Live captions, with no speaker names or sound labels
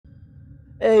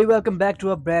Hey, welcome back to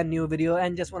a brand new video,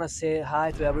 and just want to say hi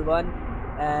to everyone.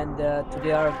 And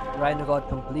today our rhino got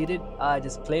completed. I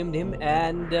just claimed him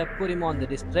and put him on the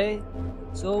display.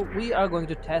 So we are going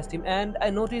to test him. And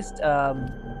I noticed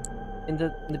in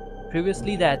the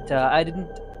previously that I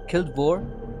didn't kill Vor.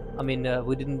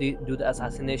 We didn't do the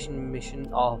assassination mission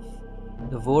of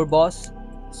the Vor boss.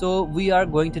 So we are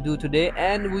going to do today,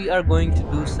 and we are going to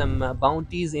do some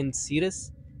bounties in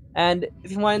Cirrus. And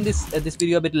if you find this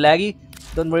video a bit laggy,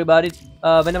 don't worry about it.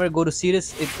 Whenever I go to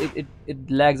Cirrus, it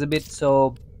lags a bit,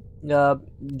 so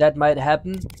that might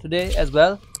happen today as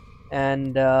well.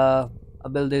 And I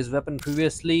built this weapon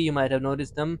previously, you might have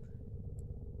noticed them.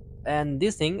 And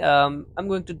this thing, I'm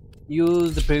going to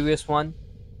use the previous one.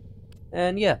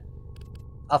 And yeah,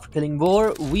 after killing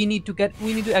Vor, we need to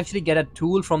actually get a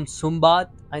tool from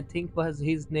Sumbat, I think was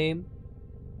his name.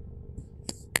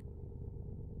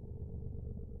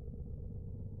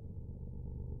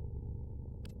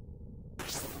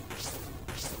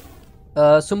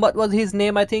 Sumbat was his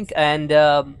name, I think, and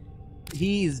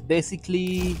he is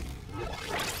basically,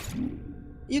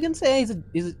 you can say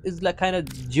he's like kind of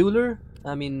jeweler.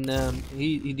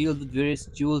 He deals with various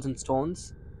jewels and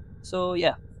stones. So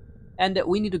yeah, and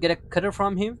we need to get a cutter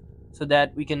from him so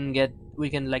that we can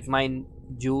like mine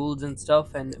jewels and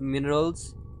stuff and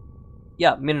minerals.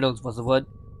 Yeah, minerals was the word,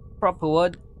 proper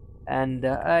word. And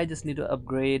I just need to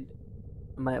upgrade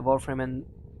my Warframe and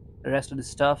the rest of the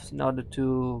stuff in order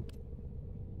to,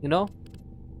 you know,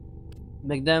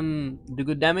 make them do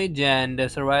good damage and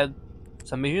survive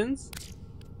some missions.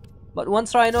 But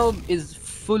once Rhino is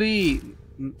fully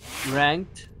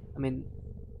ranked, I mean,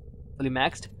 fully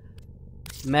maxed,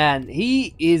 man,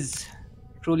 he is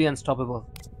truly unstoppable.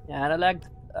 And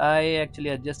I actually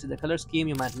adjusted the color scheme.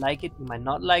 You might like it, you might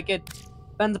not like it.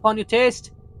 Depends upon your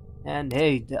taste. And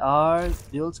hey, our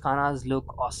dual Skanas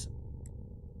look awesome.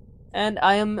 And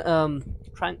I am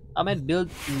I might build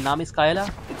Nami Skyla.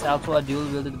 It's also a dual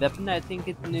wielded weapon. I think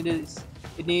it needs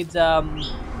maybe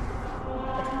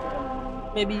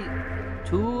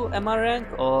 2 MR rank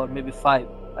or maybe 5.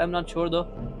 I'm not sure though.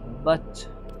 But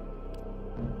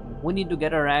we need to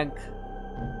get a rank,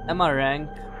 MR rank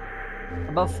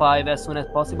above 5 as soon as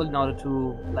possible in order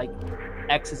to like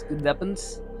access good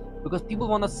weapons, because people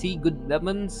want to see good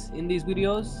weapons in these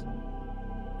videos.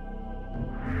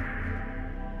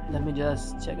 Let me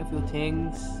just check a few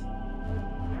things.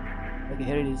 Okay,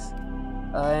 here it is.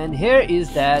 And here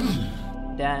is that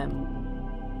damn,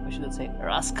 what should I say,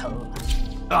 rascal.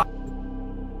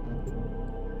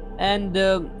 And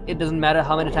it doesn't matter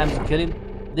how many times you kill him,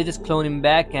 they just clone him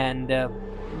back and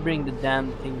bring the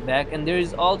damn thing back. And there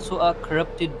is also a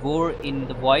corrupted Vor in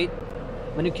the void.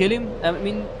 When you kill him, I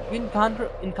mean, you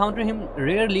encounter him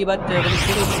rarely, but when you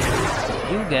kill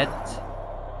him, you get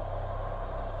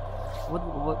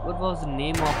what was the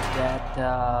name of that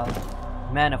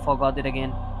man? I forgot it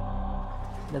again.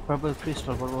 The purple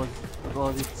crystal. What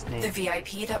was its name? The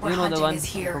VIP that we're You know the hunting one, is the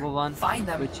here. purple one, Find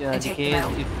them which and take decays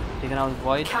them out. if taken out of the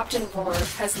void. Captain Vor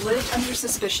has lived under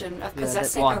suspicion of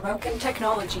possessing awoken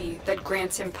technology that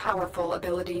grants him powerful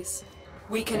abilities.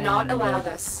 We cannot And, allow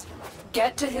this.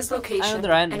 Get to his location I know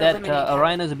that and eliminate him.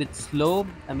 Rhino is a bit slow.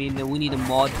 I mean, we need a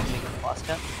mod to make it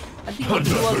faster. I think it was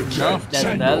nerfed as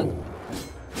well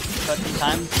certain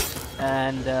times,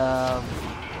 and I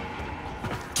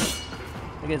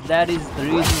guess that is the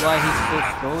reason why he's so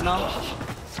slow now.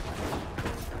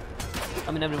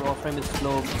 I mean, every Warframe is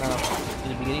slow in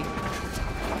the beginning.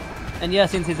 And yeah,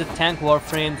 since he's a tank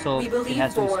Warframe, so We it believe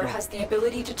has to be Vor slow. has the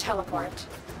ability to teleport.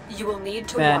 You will need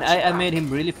to Man, watch I it. made him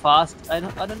really fast. I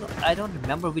don't know. I don't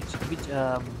remember which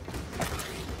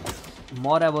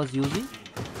mod I was using,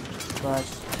 but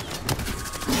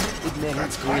it made him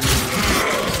really.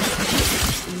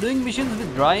 I'm doing missions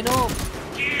with Rhino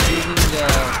using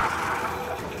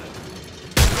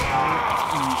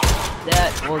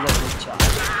that was a good shot.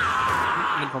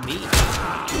 I mean, for me,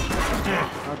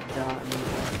 not I mean,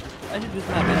 I should use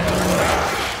my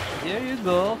ability. There you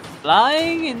go,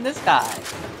 flying in the sky. I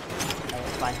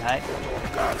was flying high.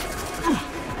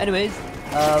 Anyways,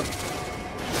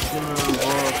 General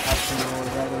War, Captain or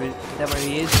whatever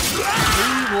he is,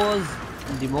 he was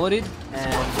demoted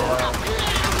and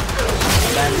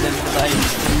abandoned by his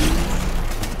queen.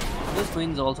 Those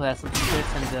queens also have some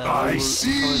secrets, and we will cover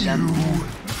them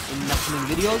in upcoming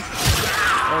videos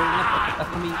or in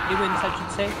upcoming events, I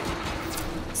should say.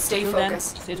 Stay Till then,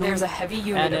 focused. stay tuned. There's a heavy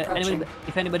unit And approaching.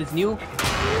 if anybody's new,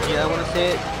 yeah, I want to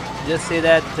say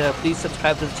that please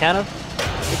subscribe to the channel.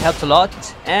 It helps a lot,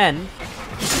 and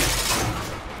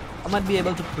I might be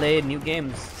able to play new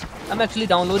games. I'm actually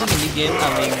downloading a new game. I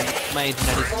mean, my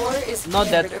internet War is is not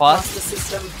that scattered across fast. the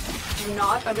system. Do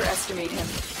not underestimate him.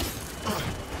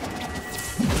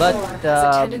 But Has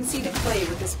a tendency to play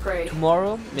with his prey.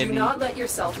 tomorrow, maybe Do not let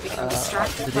yourself become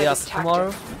distracted the by day this after tactic.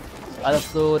 tomorrow, I'll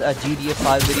upload a GTA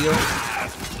 5 video.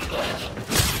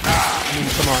 I mean,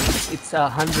 come on, it's a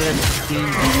 116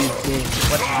 GBs game.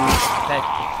 What do you expect?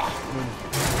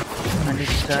 I need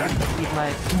to keep my.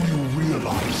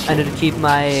 I need to keep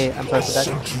my. I'm sorry for that.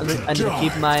 I need to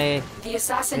keep my. The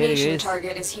assassination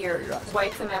target is here.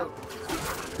 Wipe them out.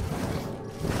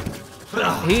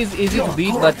 He's easy to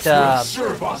beat, but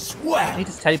he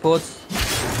just teleports.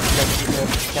 Like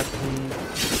Captain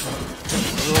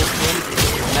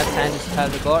left hand is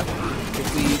kind of guard. If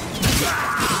we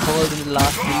covered in the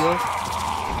last video,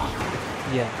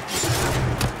 yeah.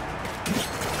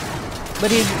 But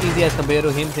he's easy as compared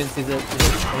to him since he's an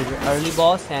early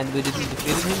boss and we didn't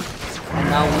defeat him. And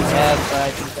now we have,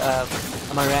 I think,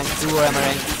 am I rank 2 or am I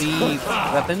rank 3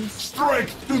 weapons?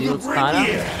 Deals Kana.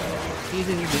 He's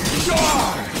in the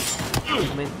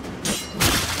I mean,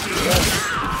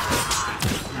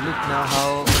 look now how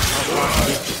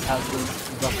this has to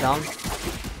drop down.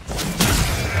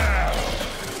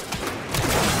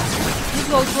 This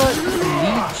is also a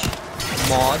leech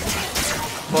mod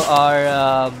for our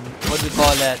what we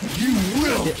call that.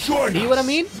 See what I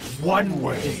mean? One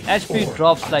way. His HP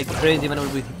drops like crazy whenever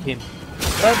we hit him,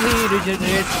 but he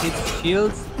regenerates his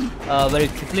shields very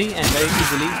quickly and very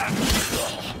easily.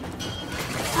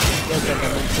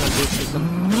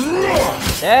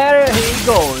 There he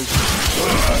goes,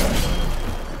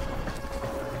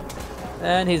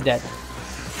 and he's dead.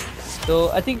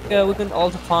 So I think we can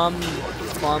also farm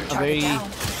a very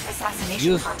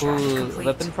useful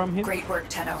weapon from him. Great work,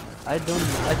 Tenno. I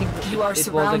think You are it was a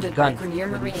surrounded by gun, Grenier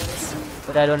Marines.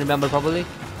 but I don't remember properly.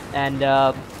 And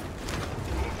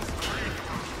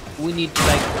we need to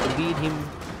like beat him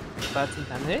quite some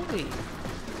time. Hey, is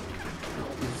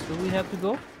this where we have to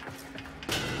go?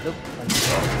 Nope.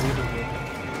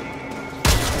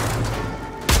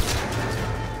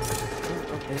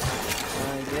 Okay.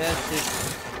 I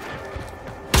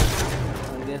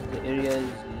guess the area is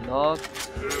locked.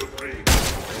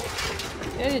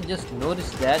 Yeah, just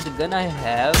noticed that the gun I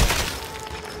have,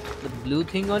 the blue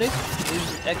thing on it,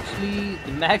 is actually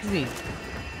the magazine.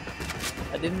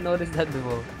 I didn't notice that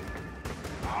before.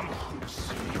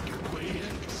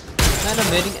 And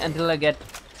I'm waiting until I get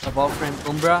a Warframe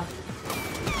Umbra.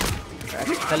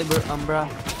 Excalibur Umbra.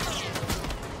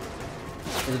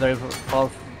 It's a very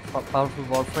powerful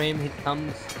Warframe. It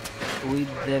comes with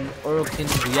an Orokin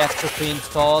reactor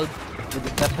pre-installed with a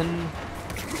weapon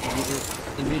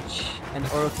in which an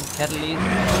Orokin catalyst,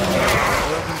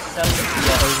 Orokin cell,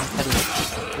 yeah, Orokin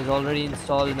catalyst is already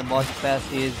installed in the mod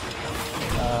capacity.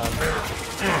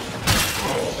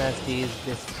 Capacity is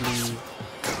basically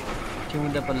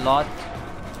tuned up a lot.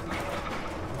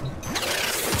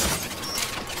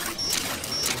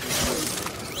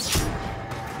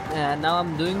 And now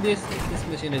I'm doing this. This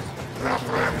mission is.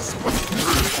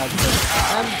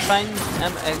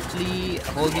 I'm actually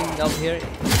holding down here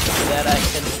so that I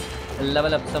can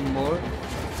level up some more.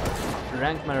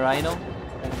 Rank my Rhino,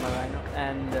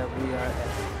 and we are at.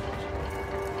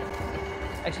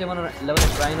 Actually, I want to level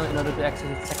up Rhino in order to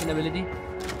access its second ability.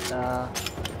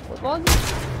 What was it?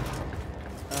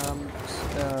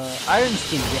 Iron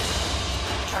Skin, yes.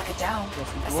 Track it down. Yes,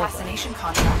 it was. Assassination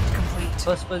contract complete.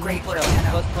 First one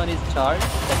is charge,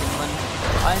 second one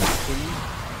Iron Skin,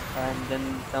 and then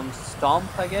some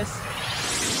Stomp, I guess.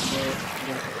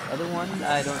 The other one,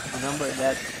 I don't remember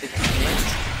that its name.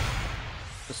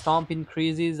 The Stomp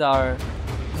increases our...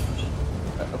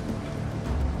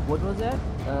 what was that?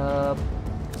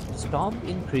 Stomp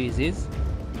increases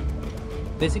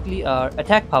basically our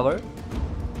attack power.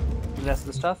 The rest of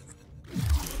the stuff.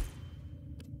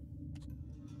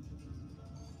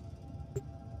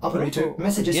 Operator,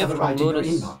 messages have arrived in your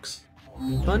inbox.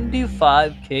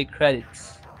 25k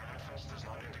credits.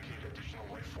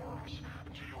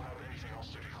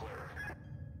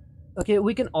 Okay,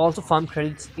 we can also farm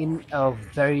credits in a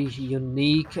very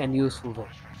unique and useful way.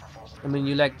 I mean,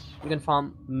 you can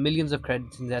farm millions of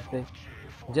credits in that way,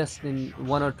 just in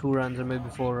 1 or 2 runs, or maybe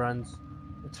 4 runs,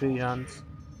 3 runs.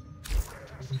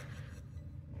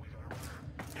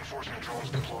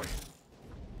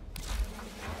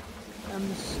 I'm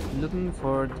just looking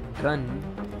for the gun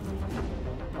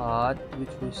part which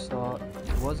we saw.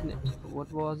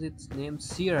 What was its name?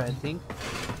 Seer, I think.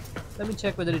 Let me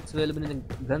check whether it's available in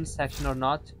the gun section or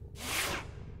not.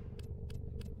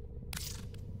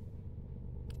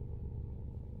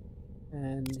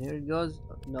 And here it goes.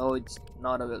 No, it's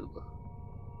not available.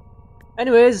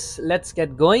 Anyways, let's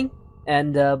get going.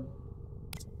 And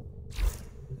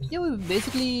yeah, we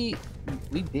basically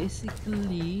we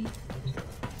basically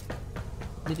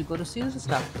need to go to Xyrsor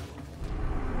now.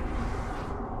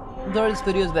 Though this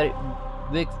video is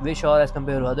way short as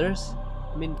compared to others.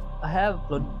 I mean, I have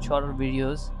uploaded shorter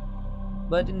videos,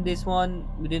 but in this one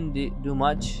we didn't do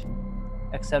much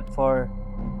except for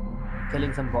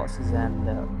killing some bosses and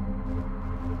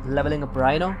leveling up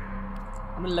Rhino.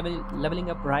 I mean, leveling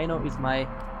up Rhino is my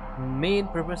main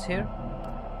purpose here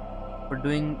for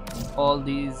doing all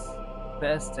these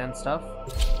quests and stuff.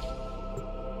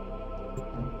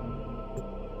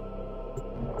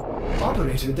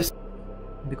 Operator, this.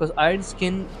 Because Iron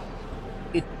Skin,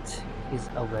 it is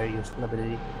a very useful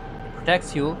ability. It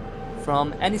protects you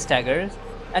from any staggers,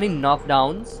 any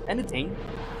knockdowns, anything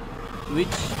which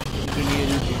you need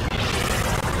to do.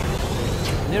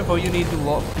 Therefore, you need to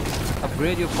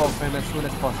upgrade your Warframe as soon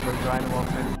as possible to Rhino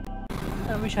Warframe.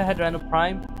 I wish I had Rhino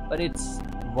Prime, but it's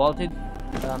vaulted.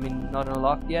 I mean, not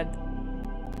unlocked yet,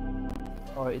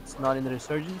 or it's not in the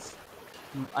resurgence.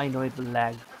 I know it will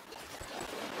lag.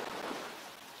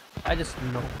 I just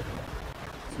know.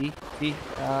 See?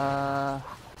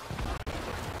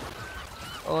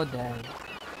 Oh damn.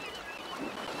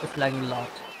 It's lagging a lot.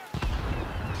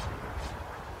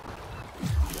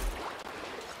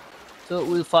 So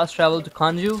we'll fast travel to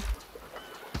Kanju.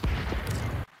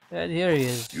 And here he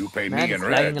is. You pay Man, me in it's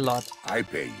lagging red. a lot. I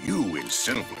pay you in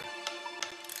silver.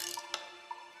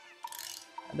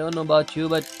 I don't know about you,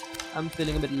 but I'm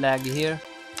feeling a bit laggy here.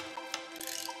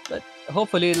 But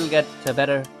hopefully it'll get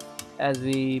better as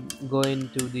we go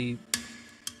into the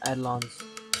add-ons.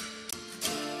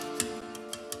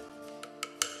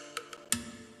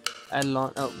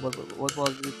 What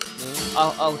was its name?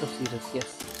 Out of Xyrsor, yes.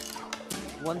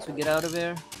 Once we get out of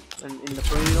here and in the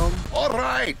Freedom,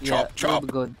 Alright, yeah, chop chop. it'll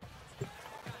be good.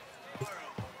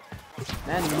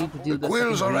 Man, we need to deal The with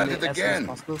quills are at it as soon as again,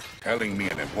 possible. telling me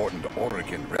an important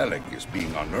Awoken relic is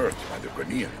being unearthed by the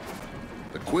Grinean.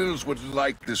 The quills would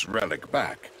like this relic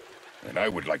back, and I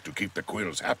would like to keep the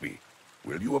quills happy.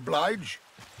 Will you oblige?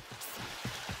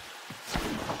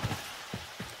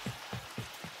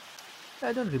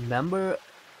 I don't remember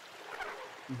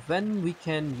when we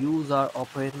can use our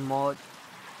operating mod.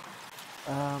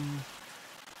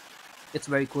 It's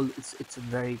very cool. It's a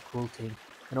very cool thing.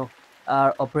 You know,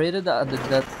 our operator,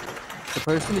 the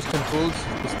person which controls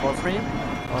this Warframe,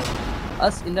 or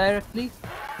us indirectly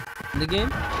in the game,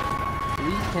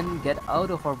 we can get out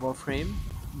of our Warframe,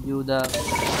 do the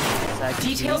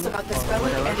Details about this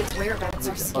relic and its whereabouts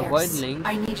are or void scarce. link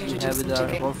I need you to we do have some with our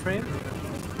digging. Warframe,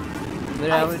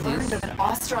 wherever I've it learned is. of an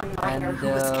Ostron miner And, who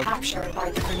was captured by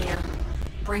the Grineer.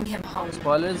 Bring him home.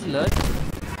 Spoilers alert.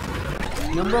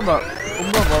 Umbra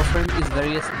Warframe is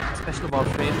very special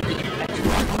Warframe. It actually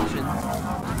functions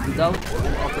without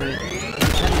an operator.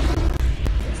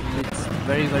 It's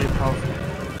very powerful.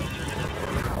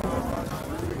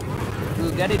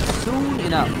 We'll get it soon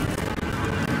enough.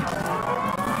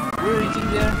 We're reaching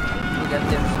there. We'll get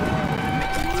there soon.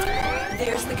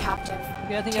 There's the captive.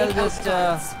 Okay, I think Take I'll out just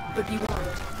guards, but be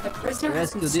warned, the prisoner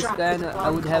has rescue been this struck guy, with and the I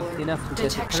would have collar. enough to get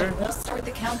Detection her. will start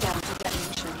the countdown to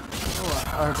detonation.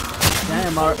 Our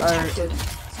Detected.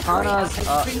 Hurry up Spanas and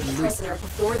are free the prisoner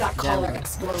before that collar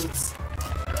explodes.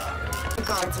 The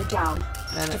guards are down.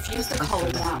 Defuse the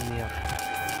collar now.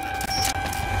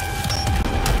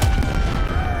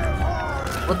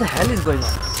 What the hell is going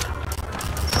on?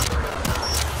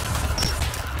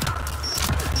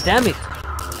 Damn it!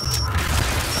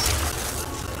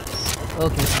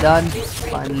 Okay, it's done. You've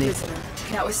freed the Finally. prisoner.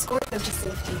 Now escort them to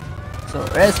safety. So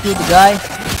rescue the guy.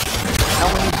 Now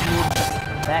we need to move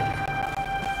back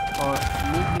or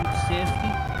move him to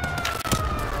safety.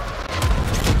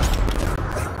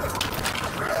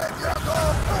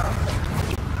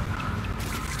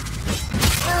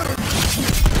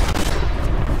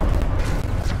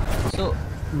 So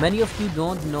many of you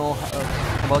don't know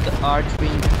about the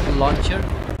Archwing launcher,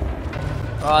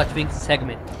 Archwing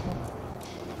segment,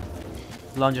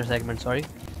 launcher segment. Sorry,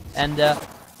 and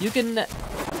you can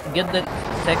get the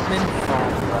segment from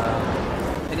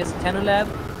I guess Tenno Lab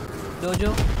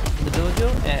dojo, the dojo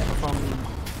from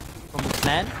the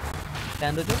clan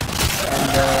dojo,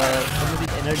 and some of the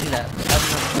energy lab. I'm not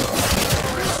sure.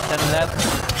 Tenno Lab.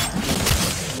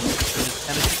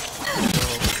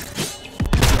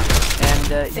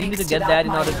 And you need to get that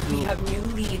in order to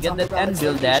get that and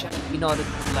build that in order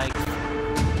to like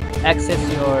access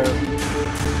your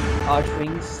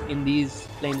Archwings in these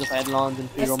planes of Eidolons and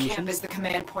free This roam camp missions. is the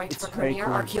command point It's for very Grineer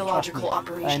cool, archaeological trust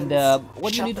me. operations. And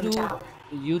what you Shut need to them do, down.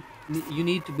 you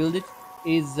need to build it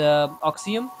is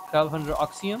Oxium, 1200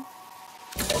 Oxium,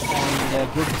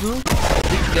 and good glue,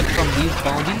 which you get from these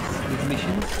bounties, these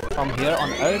missions from here on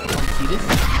Earth, on Cetus,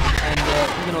 and you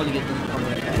can only get them from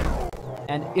red guys.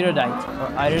 And iridite or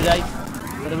iridite,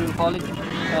 whatever you call it.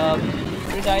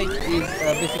 Iridite is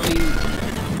basically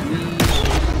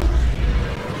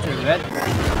it's a red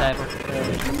type of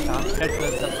substance, red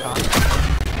color substance,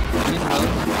 mineral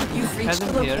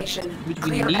present here, which we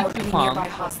need to farm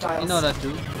in order to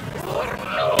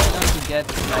get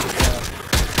like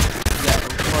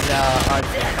for the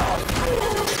artifact.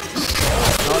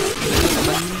 Not very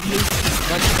abundantly,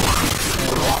 but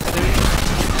necessary.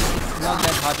 It's not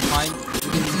that hard to find. You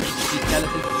can see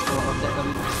skeleton of that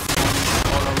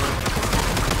all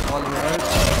over Earth.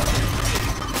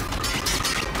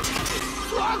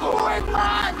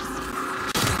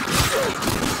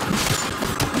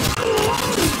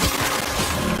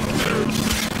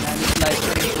 And it's like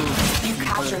you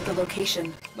captured the location.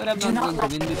 But I'm not going to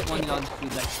win this one in order to do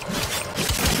that.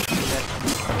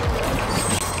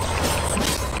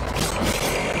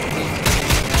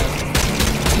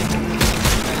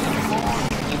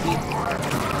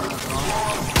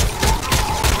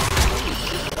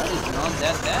 Not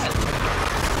that bad.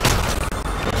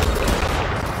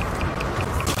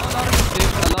 A lot of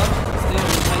mistakes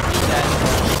that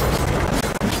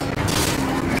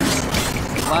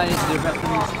why the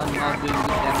weapons are not doing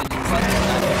good damage in one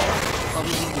time.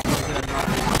 Probably because they are not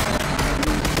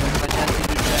fantastic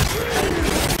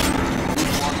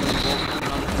this model is working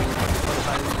on to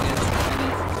fortify against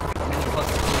any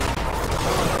possible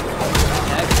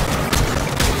attack.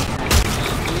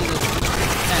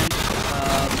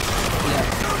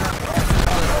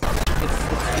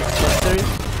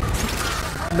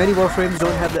 Many Warframes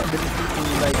don't have the ability to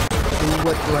like do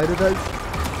what Rhino does.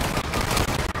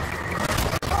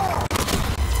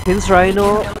 Since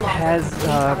Rhino has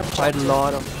quite a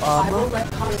lot of armor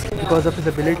because of his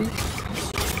ability,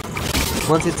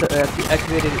 once it's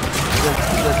activated, the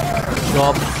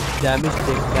job damage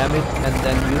takes damage and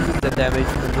then uses the damage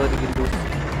converting into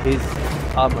his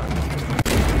armor.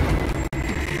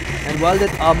 And while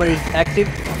that armor is active,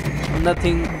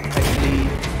 nothing actually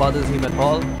bothers him at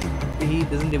all. He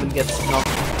doesn't even get knocked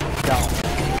down.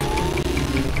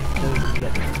 He doesn't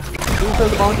get fulfill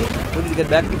the bounty. We need to get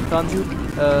back to Kanju,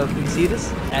 see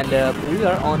this, and we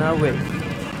are on our way.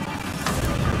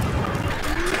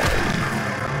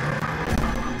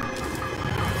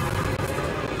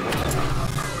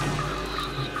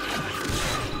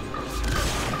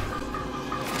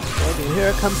 Okay,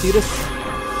 here comes Xyrsor.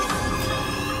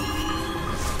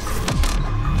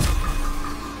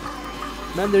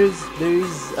 Man, there is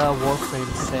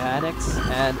Warframe Cyanics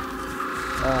and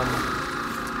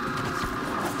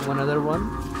one other one,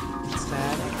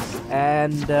 Cyanics,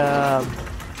 and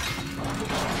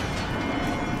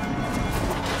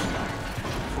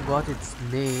forgot its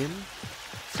name,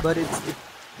 but it's a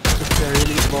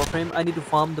really Warframe. I need to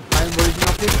farm the prime version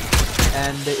of it,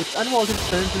 and it's unvaulted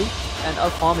currently, and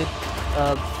I'll farm it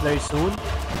very soon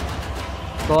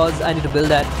because I need to build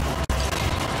that.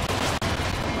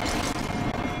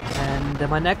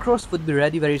 My Necros would be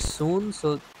ready very soon,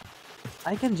 so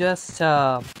I can just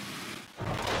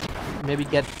maybe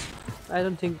get. I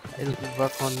don't think it'll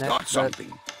work on that. Got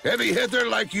something. Heavy hitter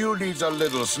like you needs a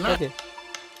little snack. Okay,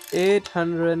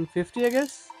 850, I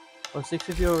guess, or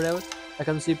 650 or whatever. I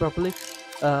can't see properly.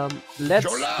 Let's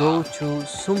go to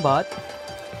Sumbat.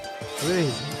 Where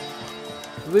is he?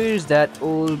 Where is that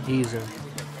old geezer?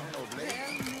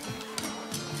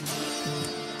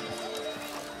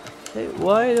 Hey,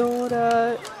 why don't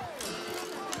I?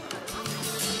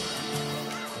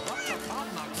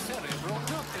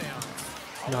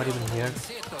 Not even here.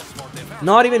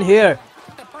 Not even here.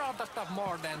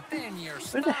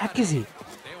 Where the heck is he?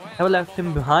 Have I left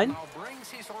him behind?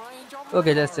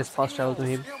 Okay, let's just fast travel to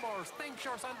him.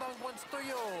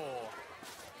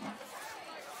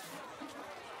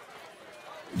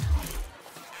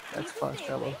 That's fast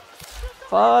travel.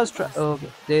 Fast travel. Okay,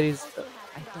 there is.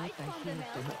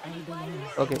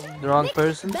 Okay, the wrong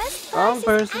person. Wrong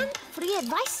person.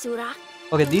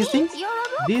 Okay, these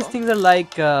things are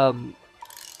like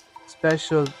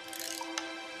special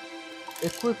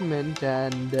equipment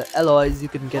and alloys you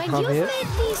can get from here.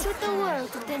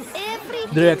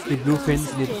 They're actually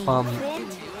blueprints. You need to farm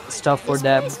stuff for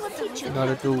them in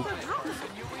order to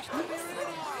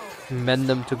mend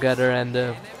them together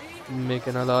and make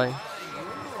an alloy.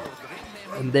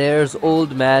 And there's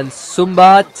old man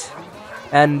Sumbat,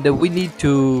 and we need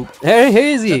to. Here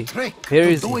is he. Here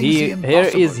is he. Here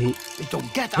is he.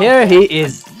 Here he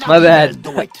is. My bad.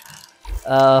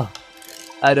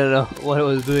 I don't know what I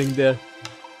was doing there.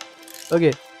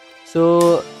 Okay,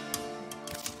 so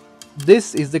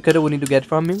this is the cutter we need to get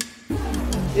from him.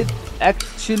 It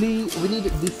actually we need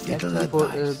this actually for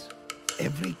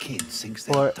Every kid thinks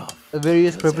they're for tough.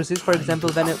 various But they're purposes. For example,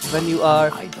 idle when you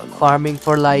are idle farming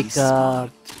for Be like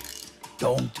smart.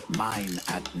 Don't mine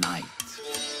at night.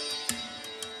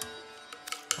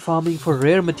 farming for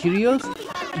rare materials,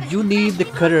 you need the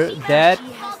cutter that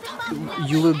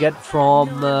you will get from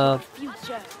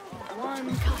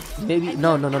maybe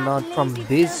not from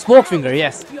this smoke finger.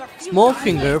 Yes, smoke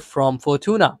finger from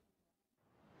Fortuna.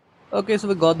 Okay, so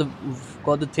we got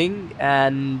the thing,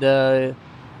 and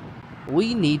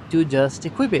we need to just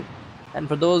equip it. And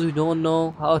for those who don't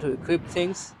know how to equip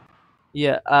things,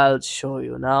 yeah, I'll show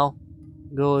you now.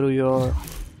 Go to your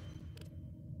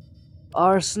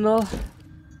arsenal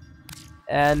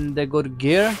and go to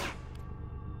gear,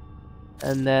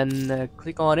 and then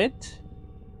click on it.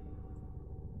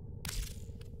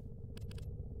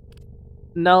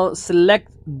 Now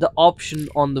select the option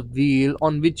on the wheel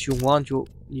on which you want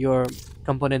your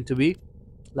component to be.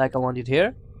 Like I want it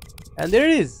here, and there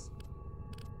it is.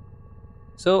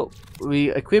 So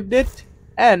we equipped it,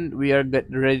 and we are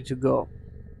ready to go.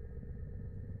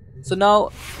 So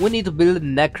now we need to build a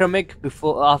necromic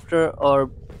before, after,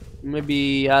 or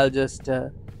maybe I'll just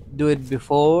do it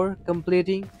before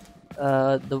completing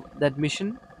that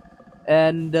mission.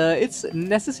 And it's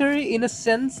necessary in a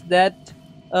sense that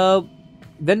uh,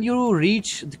 when you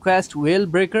reach the quest whale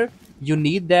breaker, you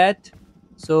need that.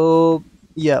 So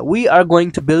yeah, we are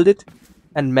going to build it.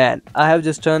 And man, I have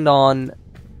just turned on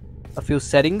a few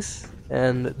settings,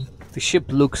 and the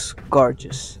ship looks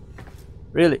gorgeous.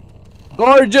 Really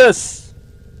gorgeous.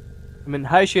 I mean,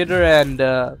 high shader and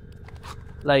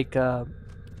like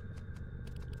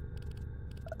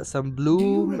some Do you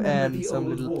bloom remember and the some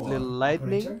old little war,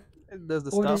 lightning. operator? It does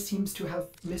the Order stuff. seems to have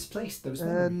misplaced those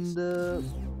memories. And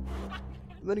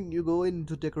when you go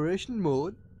into decoration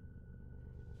mode,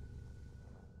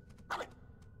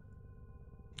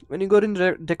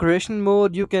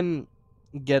 you can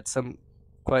get some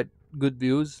quite good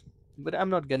views, but I'm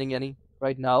not getting any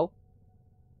right now.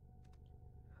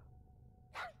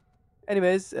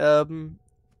 Anyways,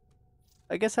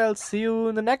 I guess I'll see you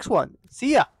in the next one.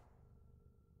 See ya.